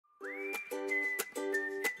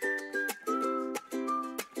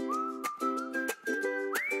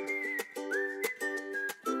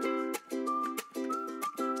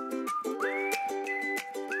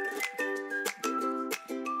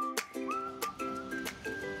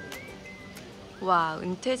와,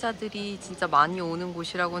 은퇴자들이 진짜 많이 오는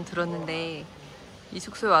곳이라고는 들었는데 이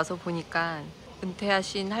숙소에 와서 보니까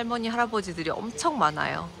은퇴하신 할머니, 할아버지들이 엄청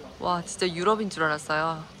많아요. 와, 진짜 유럽인 줄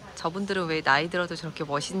알았어요. 저분들은 왜 나이 들어도 저렇게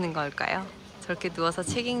멋있는 걸까요? 저렇게 누워서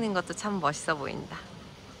책 읽는 것도 참 멋있어 보인다.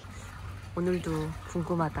 오늘도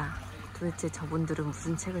궁금하다. 도대체 저분들은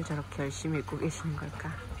무슨 책을 저렇게 열심히 읽고 계시는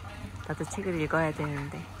걸까? 나도 책을 읽어야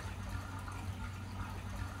되는데.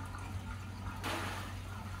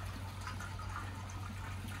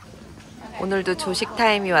 오늘도 조식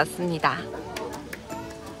타임이 왔습니다.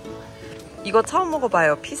 이거 처음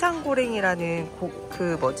먹어봐요. 피상고랭이라는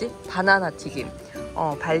바나나 튀김.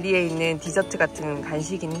 발리에 있는 디저트 같은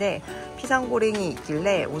간식인데 피상고랭이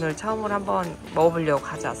있길래 오늘 처음으로 한번 먹어보려고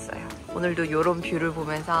가져왔어요. 오늘도 이런 뷰를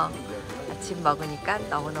보면서 아침 먹으니까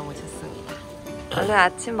너무너무 좋습니다. 얼른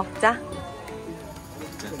아침 먹자.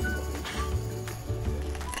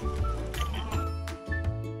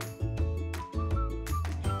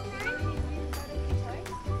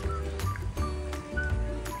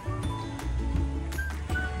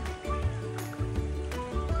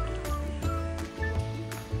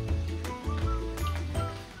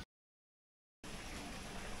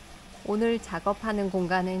 오늘 작업하는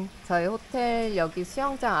공간은 저희 호텔 여기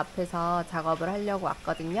수영장 앞에서 작업을 하려고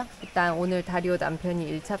왔거든요. 일단 오늘 다리오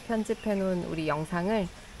남편이 1차 편집해 놓은 우리 영상을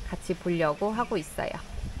같이 보려고 하고 있어요.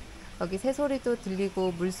 여기 새소리도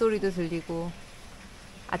들리고 물소리도 들리고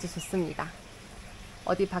아주 좋습니다.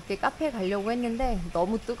 어디 밖에 카페 가려고 했는데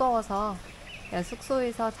너무 뜨거워서 그냥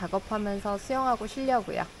숙소에서 작업하면서 수영하고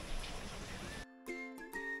쉬려고요.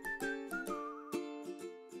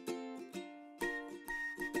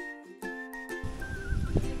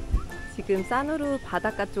 지금 사누르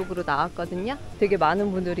바닷가 쪽으로 나왔거든요. 되게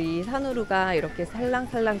많은 분들이 사누르가 이렇게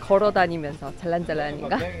살랑살랑 걸어다니면서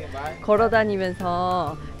잘란잘란인가?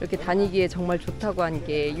 걸어다니면서 이렇게 다니기에 정말 좋다고 한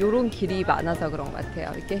게 이런 길이 많아서 그런 것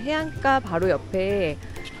같아요. 이렇게 해안가 바로 옆에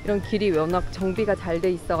이런 길이 워낙 정비가 잘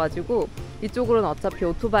돼 있어가지고 이쪽으로는 어차피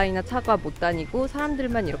오토바이나 차가 못 다니고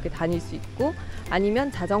사람들만 이렇게 다닐 수 있고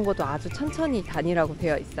아니면 자전거도 아주 천천히 다니라고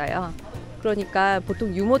되어 있어요. 그러니까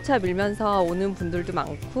보통 유모차 밀면서 오는 분들도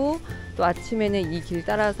많고 또 아침에는 이 길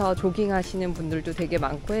따라서 조깅하시는 분들도 되게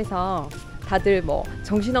많고 해서 다들 뭐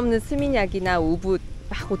정신없는 스미냑이나 우붓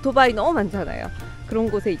막 오토바이 너무 많잖아요. 그런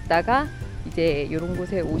곳에 있다가 이제 이런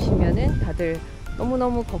곳에 오시면은 다들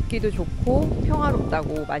너무너무 걷기도 좋고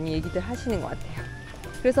평화롭다고 많이 얘기들 하시는 것 같아요.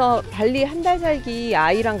 그래서 발리 한 달 살기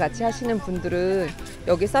아이랑 같이 하시는 분들은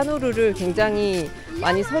여기 사누르를 굉장히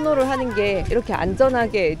많이 선호를 하는 게 이렇게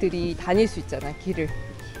안전하게 애들이 다닐 수 있잖아, 길을.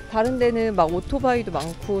 다른 데는 막 오토바이도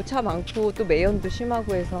많고 차 많고 또 매연도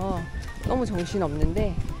심하고 해서 너무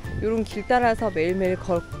정신없는데 이런 길 따라서 매일매일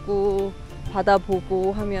걷고 바다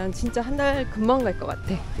보고 하면 진짜 한 달 금방 갈 것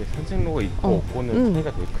같아. 산책로가 있고 없고는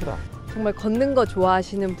차이가 되게 크다. 정말 걷는 거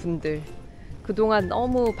좋아하시는 분들, 그동안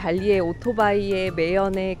너무 발리의 오토바이의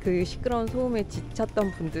매연의 그 시끄러운 소음에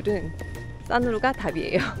지쳤던 분들은 사누르가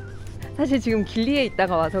답이에요. 사실 지금 길리에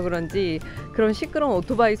있다가 와서 그런지 그런 시끄러운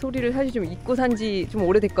오토바이 소리를 사실 좀 잊고 산지 좀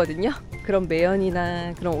오래됐거든요. 그런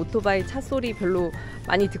매연이나 그런 오토바이 차 소리 별로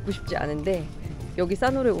많이 듣고 싶지 않은데 여기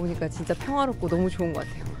사누르에 오니까 진짜 평화롭고 너무 좋은 것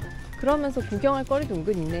같아요. 그러면서 구경할 거리도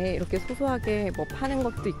은근 있네. 이렇게 소소하게 뭐 파는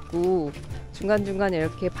것도 있고 중간중간에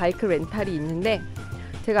이렇게 바이크 렌탈이 있는데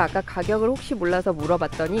제가 아까 가격을 혹시 몰라서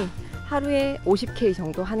물어봤더니 하루에 50K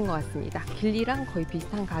정도 하는 것 같습니다. 길리랑 거의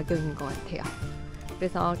비슷한 가격인 것 같아요.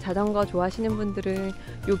 그래서 자전거 좋아하시는 분들은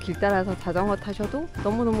이 길 따라서 자전거 타셔도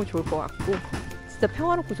너무너무 좋을 것 같고 진짜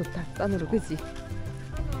평화롭고 좋다, 사누르, 그지?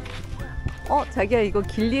 자기야, 이거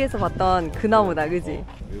길리에서 봤던 그 나무다, 그지?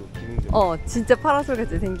 진짜 파라솔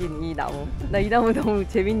같이 생긴 이 나무. 나 이 나무 너무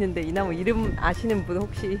재밌는데 이 나무 이름 아시는 분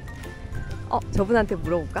혹시 저분한테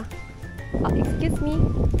물어볼까? Excuse me.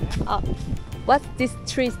 What's this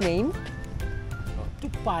tree's name?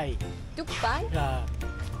 뚝바이. 뚝바이? Yeah.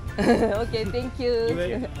 Okay, thank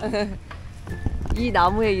you. 이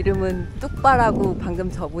나무의 이름은 뚝바라고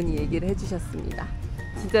방금 저분이 얘기를 해주셨습니다.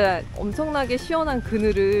 진짜 엄청나게 시원한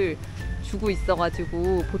그늘을 주고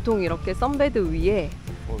있어가지고 보통 이렇게 선베드 위에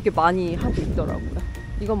이렇게 많이 하고 있더라고요.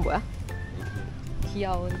 이건 뭐야?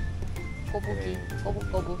 귀여운 꼬부기,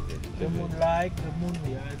 꼬북꼬북. The moonlight, the moon,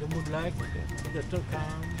 yeah, the moonlight, the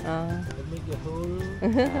turquoise, the make the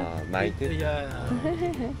whole. 나이트.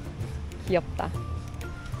 Yeah. 귀엽다.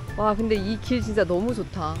 와, 근데 이 길 진짜 너무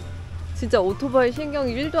좋다. 진짜 오토바이 신경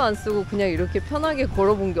 1도 안 쓰고 그냥 이렇게 편하게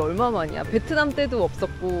걸어본 게 얼마만이야. 베트남 때도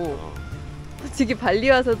없었고 솔직히 발리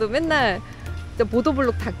와서도 맨날 진짜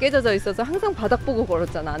보도블록 다 깨져져 있어서 항상 바닥 보고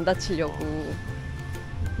걸었잖아, 안 다치려고.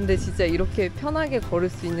 근데 진짜 이렇게 편하게 걸을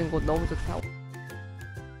수 있는 곳 너무 좋다.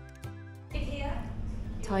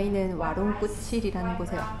 저희는 와롱꾸칠이라는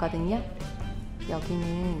곳에 왔거든요.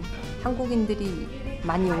 여기는 한국인들이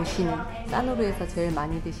많이 오시는 사누르에서 제일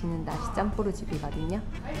많이 드시는 나시 짬뽀르 집이거든요.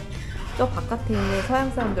 저 바깥에 있는 서양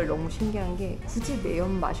사람들 너무 신기한 게 굳이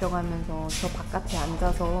매연 마셔가면서 저 바깥에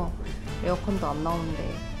앉아서 에어컨도 안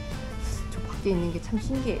나오는데 저 밖에 있는 게 참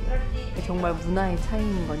신기해요. 정말 문화의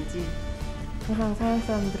차이인 건지 항상 서양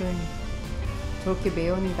사람들은 저렇게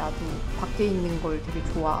매연이 나도 밖에 있는 걸 되게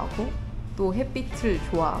좋아하고 또 햇빛을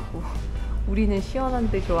좋아하고 우리는 시원한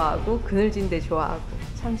데 좋아하고 그늘진 데 좋아하고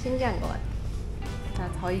참 신기한 것 같아요. 자,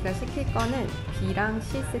 저희가 시킬 거는 B랑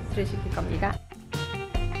C 세트를 시킬 겁니다.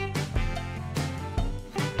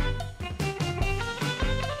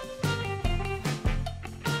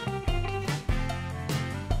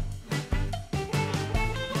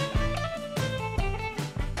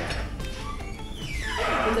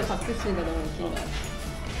 근데 박수 치니까 너무 웃긴 것 같아.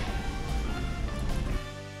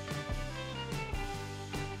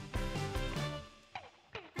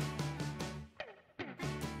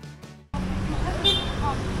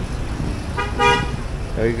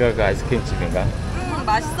 여기가 그 아이스크림 집인가?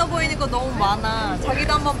 맛있어 보이는 거 너무 많아.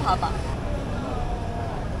 자기도 한번 봐봐.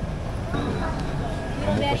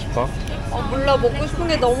 안 먹고 싶어? 몰라. 먹고 싶은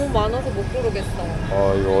게 너무 많아서 못 고르겠어.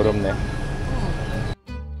 이거 어렵네.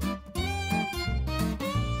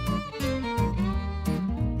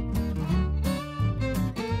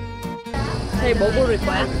 제일 뭐 고를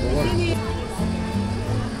거야?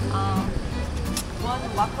 One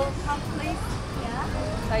waffle cup, please.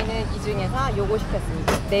 저희는 이 중에서 요거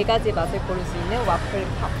시켰습니다. 4가지 맛을 고를 수 있는 와플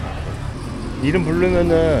컵. 이름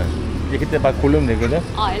부르면은 이제 그때 막 고르면 되거든?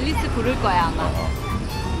 앨리스 부를 거야 아마.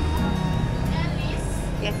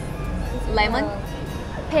 Yes. Lemon,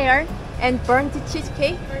 pear, and burnt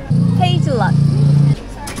cheesecake. Hazelnut.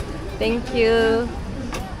 Thank you.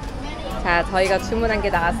 자, 저희가 주문한 게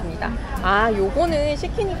나왔습니다. 요거는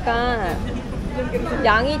시키니까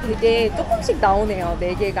양이 되게 조금씩 나오네요.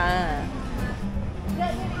 4개가.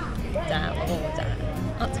 자, 먹어보자.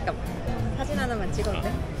 잠깐만. 사진 하나만 찍어도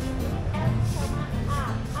돼?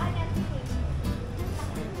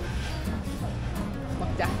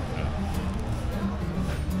 먹자.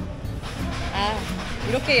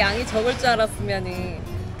 이렇게 양이 적을 줄 알았으면은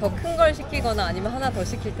더 큰 걸 시키거나 아니면 하나 더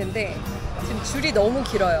시킬 텐데 지금 줄이 너무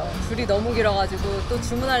길어요. 줄이 너무 길어가지고 또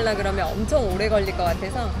주문하려고 그러면 엄청 오래 걸릴 것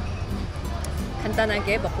같아서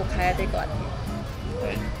간단하게 먹고 가야 될 것 같아요.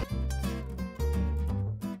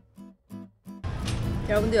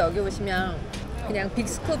 여러분들 여기 오시면 그냥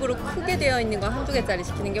빅스쿱으로 크게 되어 있는 거 한두 개짜리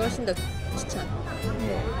시키는 게 훨씬 더 추천.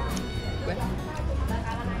 왜?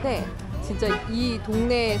 네, 진짜 이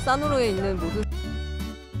동네 사누르에 있는 모든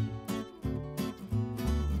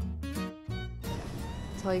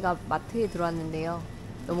저희가 마트에 들어왔는데요.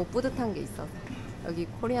 너무 뿌듯한 게 있어서 여기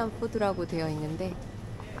코리안 푸드라고 되어 있는데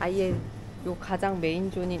아예 요 가장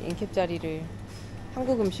메인존인 엔캡 자리를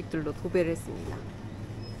한국 음식들로 도배를 했습니다.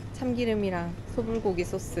 참기름이랑 소불고기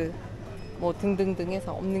소스 뭐 등등등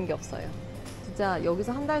해서 없는 게 없어요. 진짜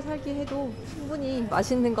여기서 한 달 살기 해도 충분히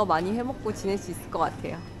맛있는 거 많이 해먹고 지낼 수 있을 것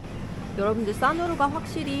같아요. 여러분들 사누르가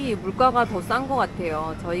확실히 물가가 더 싼 것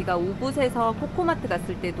같아요. 저희가 우붓에서 코코마트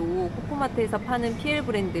갔을 때도 코코마트에서 파는 PL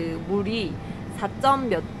브랜드 물이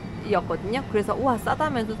 4점 몇이었거든요. 그래서 우와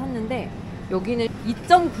싸다면서 샀는데 여기는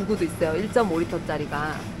 2.99도 있어요.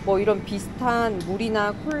 1.5리터짜리가. 뭐 이런 비슷한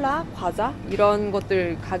물이나 콜라, 과자 이런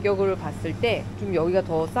것들 가격을 봤을 때 좀 여기가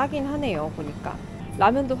더 싸긴 하네요. 보니까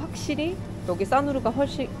라면도 확실히 여기 사누르가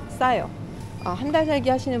훨씬 싸요. 한 달 살기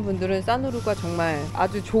하시는 분들은 사누르가 정말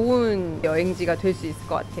아주 좋은 여행지가 될 수 있을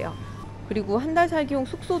것 같아요. 그리고 한 달 살기용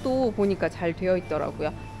숙소도 보니까 잘 되어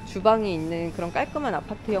있더라고요. 주방이 있는 그런 깔끔한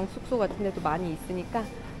아파트형 숙소 같은 데도 많이 있으니까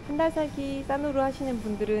한 달 살기 사누르 하시는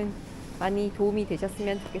분들은 많이 도움이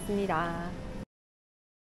되셨으면 좋겠습니다.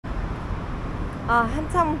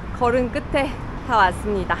 한참 걸은 끝에 다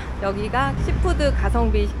왔습니다. 여기가 시푸드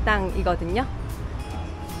가성비 식당이거든요.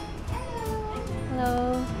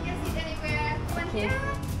 Hello. 오케이.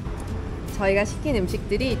 저희가 시킨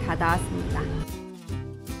음식들이 다 나왔습니다.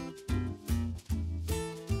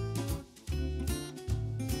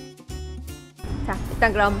 자,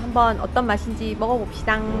 일단 그럼 한번 어떤 맛인지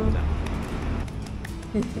먹어봅시다.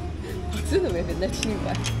 박수는 왜 맨날 치는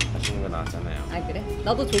거야? 맛있는 거 나왔잖아요. 그래?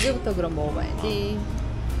 나도 조개부터 그럼 먹어봐야지.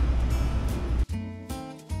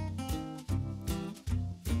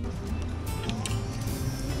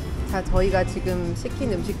 자, 저희가 지금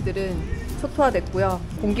시킨 음식들은 초토화됐고요.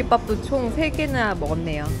 공깃밥도 총 3개나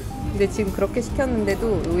먹었네요. 근데 지금 그렇게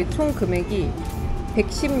시켰는데도 여기 총 금액이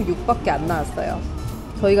 116밖에 안 나왔어요.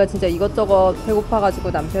 저희가 진짜 이것저것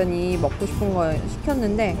배고파가지고 남편이 먹고 싶은 거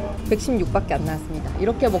시켰는데 116밖에 안 나왔습니다.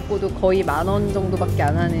 이렇게 먹고도 거의 10,000원 정도밖에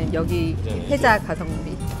안 하는 여기 해자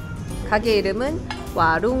가성비. 가게 이름은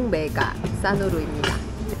와룽메가 사누르입니다.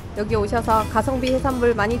 여기 오셔서 가성비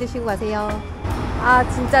해산물 많이 드시고 가세요. 아,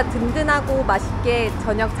 진짜 든든하고 맛있게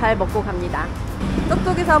저녁 잘 먹고 갑니다.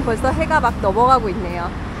 저쪽에선 벌써 해가 막 넘어가고 있네요.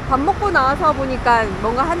 밥 먹고 나와서 보니까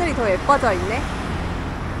뭔가 하늘이 더 예뻐져 있네.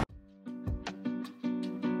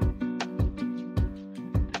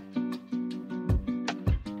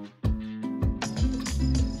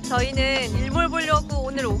 저희는 일몰 보려고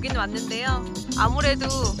오늘 오긴 왔는데요. 아무래도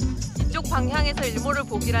이쪽 방향에서 일몰을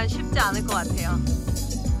보기란 쉽지 않을 것 같아요.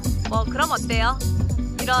 뭐 그럼 어때요?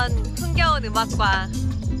 이런 흥겨운 음악과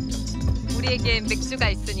우리에겐 맥주가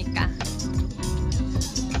있으니까.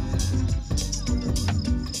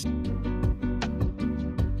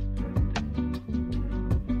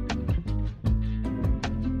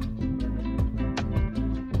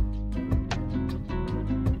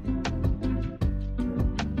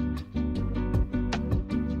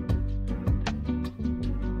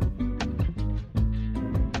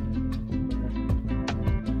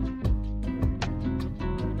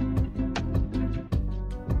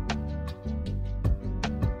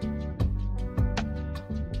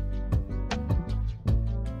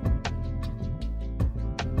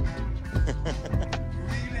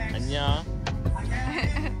 안녕.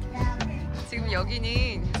 지금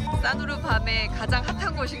여기는 사누르 밤에 가장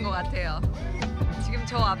핫한 곳인 것 같아요. 지금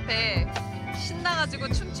저 앞에 신나가지고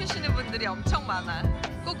춤추시는 분들이 엄청 많아.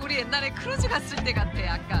 꼭 우리 옛날에 크루즈 갔을 때 같아,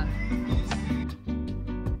 약간.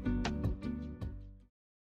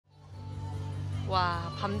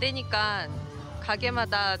 와, 밤 되니까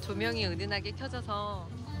가게마다 조명이 은은하게 켜져서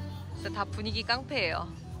진짜 다 분위기 깡패예요.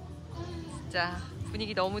 진짜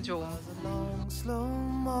분위기 너무 좋음.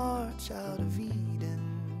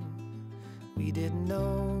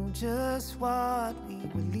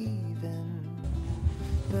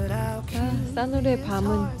 사누르의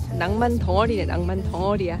밤은 낭만 덩어리네, 낭만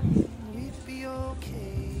덩어리야.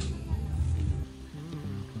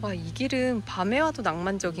 와, 이 길은 밤에 와도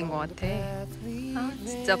낭만적인 것 같아. 아,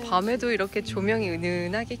 진짜 밤에도 이렇게 조명이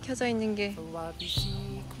은은하게 켜져 있는 게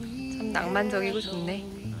참 낭만적이고 좋네.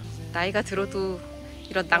 나이가 들어도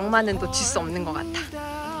이런 낭만은 놓칠 수 없는 것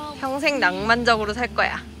같아. 평생 낭만적으로 살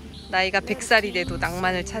거야. 나이가 100살이 돼도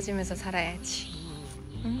낭만을 찾으면서 살아야지.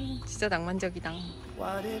 진짜 낭만적이다.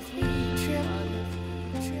 What if we trip?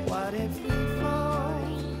 What if we fall?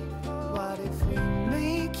 What if we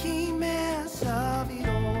make a mess of it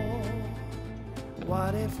all?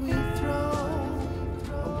 What if we throw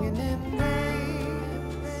a winning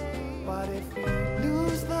race? What if we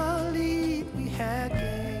lose the lead we had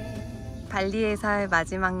gained? 발리에서의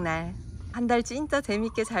마지막 날. 한 달 진짜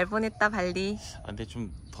재밌게 잘 보냈다, 발리. 근데 좀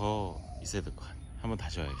더 있어야 될 것 같아. 한번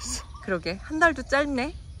다시 와야겠어. 그러게, 한 달도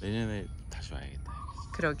짧네. 내년에 다시 와야겠다.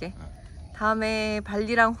 그러게. 다음에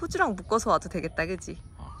발리랑 호주랑 묶어서 와도 되겠다, 그치?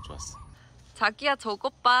 좋았어. 자기야,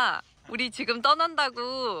 저것 봐. 우리 지금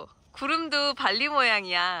떠난다고. 구름도 발리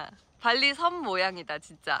모양이야. 발리 섬 모양이다,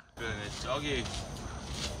 진짜. 그러네. 저기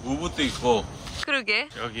우붓도 있고. 그러게.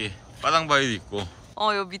 여기 빠당바위도 있고.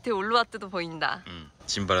 요 밑에 울루와트도 보인다.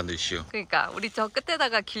 진바람도 있시오. 그러니까 우리 저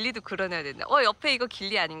끝에다가 길리도 그려놔야 된다. 옆에 이거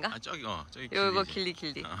길리 아닌가? 저기 이거 길리.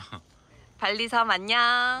 발리 섬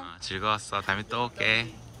안녕. 즐거웠어. 다음에 또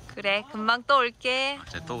올게. 그래, 금방 또 올게.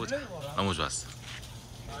 이제 또 보자. 너무 좋았어.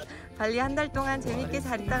 발리 한 달 동안 재밌게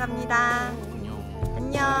잘 있다 갑니다.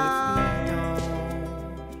 안녕.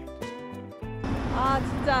 아,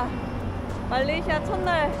 진짜 말레이시아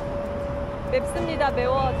첫날 맵습니다.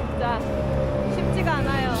 매워, 진짜. 쉽지가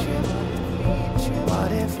않아요.